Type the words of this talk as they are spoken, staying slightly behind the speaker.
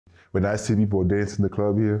when I see people dance in the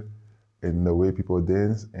club here, and the way people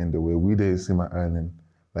dance and the way we dance in my island,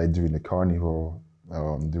 like during the carnival,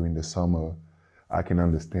 during the summer, I can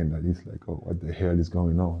understand that it's like, oh, what the hell is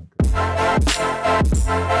going on?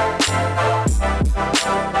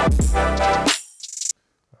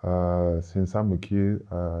 Since I'm a kid,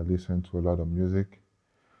 I listen to a lot of music.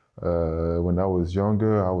 When I was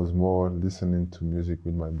younger, I was more listening to music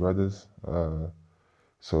with my brothers.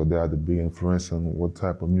 So they had a big influence on what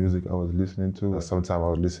type of music I was listening to. Sometimes I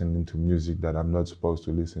was listening to music that I'm not supposed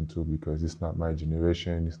to listen to because it's not my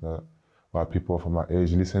generation, it's not what people from my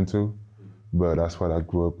age listen to. But that's what I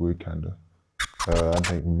grew up with, kinda. I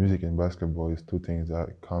think music and basketball is two things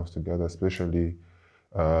that comes together, especially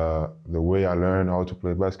the way I learned how to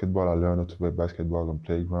play basketball. I learned how to play basketball on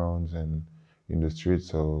playgrounds and in the streets.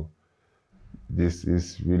 So this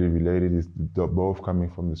is really related. It's both coming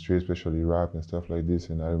from the street, especially rap and stuff like this.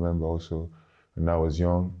 And I remember also when I was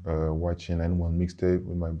young, watching N1 mixtape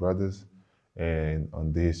with my brothers. And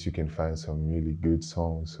on this, you can find some really good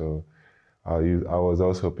songs. So I was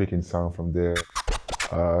also picking songs from there.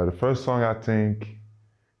 The first song I think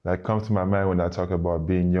that comes to my mind when I talk about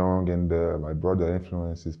being young and my brother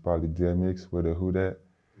influence is probably DMX with the Who Dat.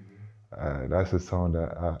 That's a song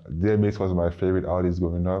that DMX was my favorite artist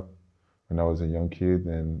growing up when I was a young kid,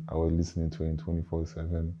 and I was listening to him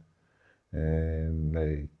 24/7. And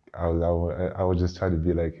like I was just trying to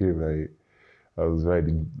be like him. Like I was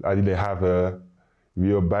riding. I didn't have a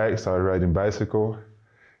real bike, so I was riding bicycle.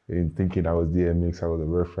 And thinking I was DMX, I was a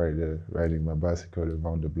rough rider riding my bicycle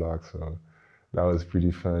around the block. So that was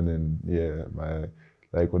pretty fun. And yeah,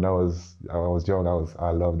 like when I was young, I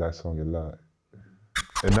loved that song a lot.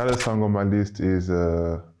 Another song on my list is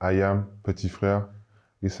I Am Petit Frère.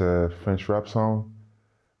 It's a French rap song.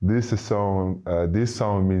 This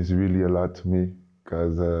song means really a lot to me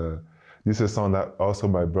because this is a song that also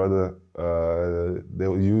my brother they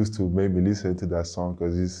used to make me listen to that song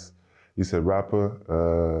because he's a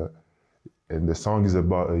rapper, and the song is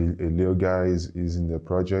about a little guy. He's in the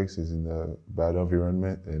projects, he's in a bad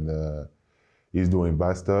environment, and he's doing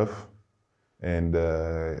bad stuff. And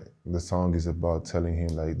the song is about telling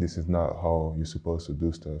him like this is not how you're supposed to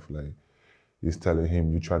do stuff. Like he's telling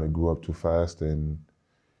him you're trying to grow up too fast and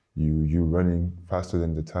you running faster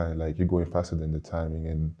than the time. Like you're going faster than the timing.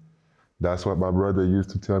 And that's what my brother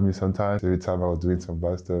used to tell me sometimes. Every time I was doing some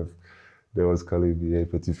bad stuff, they was calling me a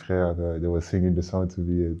petit frère. They were singing the song to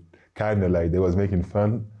me, kind of like they was making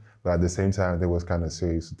fun, but at the same time they was kind of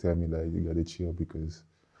serious to tell me like you gotta chill because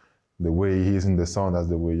the way he's in the song, that's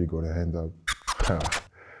the way you're gonna end up.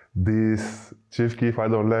 This Chief Keef I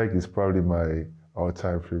Don't Like is probably my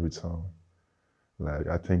all-time favorite song. Like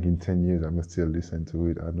I think in 10 years I'm still listen to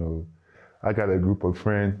it. I know I got a group of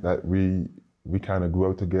friends that we kind of grew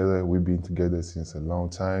up together. We've been together since a long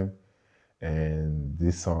time. And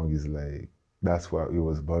this song is like, that's what it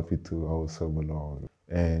was bumping to all summer long.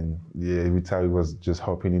 And yeah, every time it was just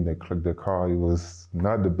hopping in the car, it was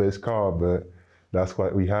not the best car, but that's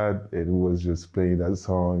what we had. And it was just playing that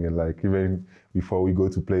song. And like, even before we go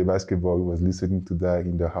to play basketball, we was listening to that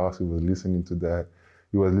in the house. We was listening to that.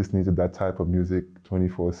 He was listening to that type of music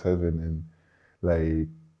 24/7. And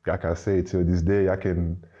like I say, till this day, I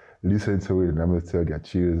can listen to it and I'm still get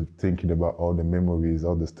chills thinking about all the memories,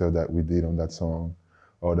 all the stuff that we did on that song,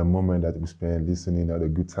 all the moment that we spent listening, all the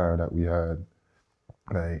good time that we had.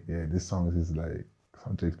 Like, yeah, this song is like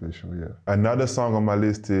something special, yeah. Another song on my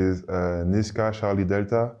list is Niska Charlie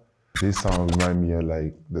Delta. This song reminds me of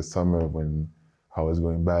like the summer when I was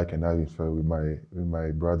going back and having fun with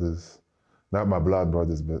my brothers. Not my blood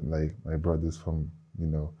brothers, but like my brothers from,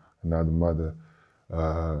 another mother.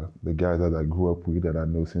 The guys that I grew up with that I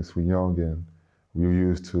know since we're young, and we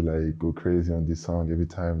used to like go crazy on this song every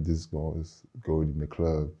time this was going in the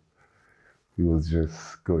club. We was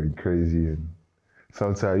just going crazy and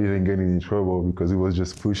sometimes even getting in trouble because it was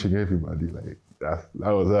just pushing everybody. Like that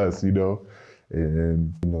was us,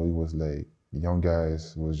 And it was like young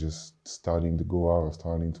guys was just starting to go out,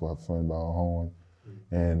 starting to have fun by our own.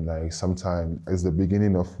 And like sometimes it's the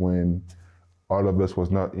beginning of when all of us was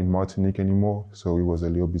not in Martinique anymore, so it was a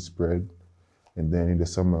little bit spread. And then in the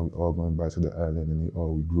summer, we all going back to the island and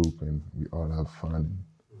we group and we all have fun and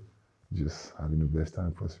just having the best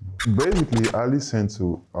time possible. Basically, I listen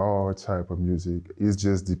to all type of music. It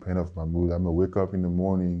just depends on my mood. I'm gonna wake up in the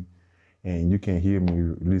morning and you can hear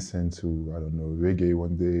me listen to, I don't know, reggae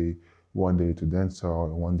one day to dancehall,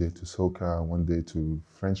 one day to soca, one day to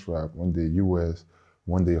French rap, one day US,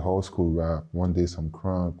 one day old school rap, one day some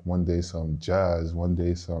crunk, one day some jazz, one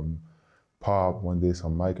day some pop, one day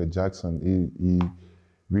some Michael Jackson. It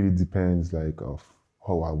really depends like of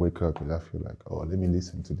oh, I wake up and I feel like, oh, let me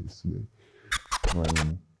listen to this today.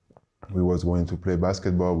 When we was going to play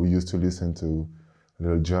basketball, we used to listen to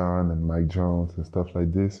Lil Jon and Mike Jones and stuff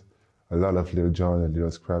like this. A lot of Lil Jon and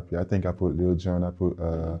Lil Scrappy. I think I put Lil Jon, I put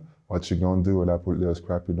What You Gonna Do, and I put Lil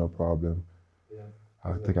Scrappy, No Problem. Yeah.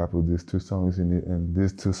 I think I put these 2 songs in it, and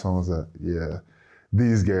these 2 songs are, yeah,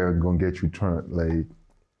 these guys are gonna get you turned. Like,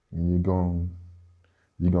 you're gonna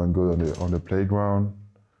go on the playground,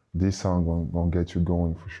 this song gonna get you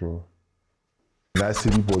going for sure. And I see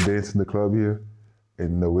people dance in the club here,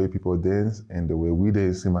 and the way people dance and the way we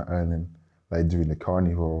dance in my island, like during the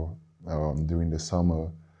carnival, during the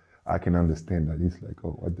summer, I can understand that. It's like,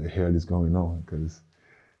 oh, what the hell is going on? Because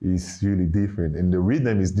it's really different. And the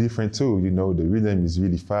rhythm is different too, you know, the rhythm is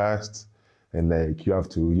really fast, and like you have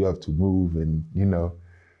to move, and you know.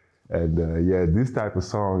 And yeah, this type of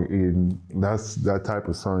song, that's that type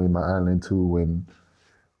of song in my island too,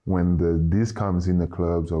 when this comes in the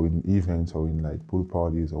clubs or in events or in like pool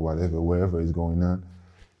parties or whatever, wherever is going on,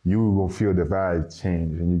 you will feel the vibe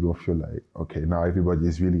change, and you're gonna feel like, okay, now everybody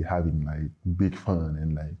is really having like big fun,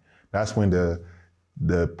 and like that's when the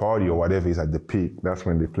party or whatever is at the peak. That's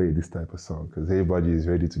when they play this type of song, because everybody is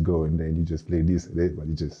ready to go, and then you just play this, and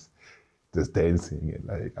everybody just dancing and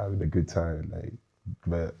like having a good time. Like,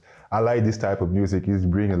 but I like this type of music. It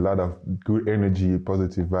brings a lot of good energy,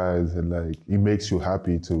 positive vibes, and like it makes you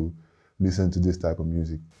happy to listen to this type of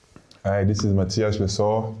music. Hi, this is Mathias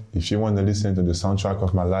Lessort. If you want to listen to the soundtrack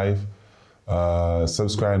of my life,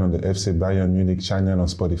 subscribe on the FC Bayern Munich channel on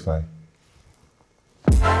Spotify.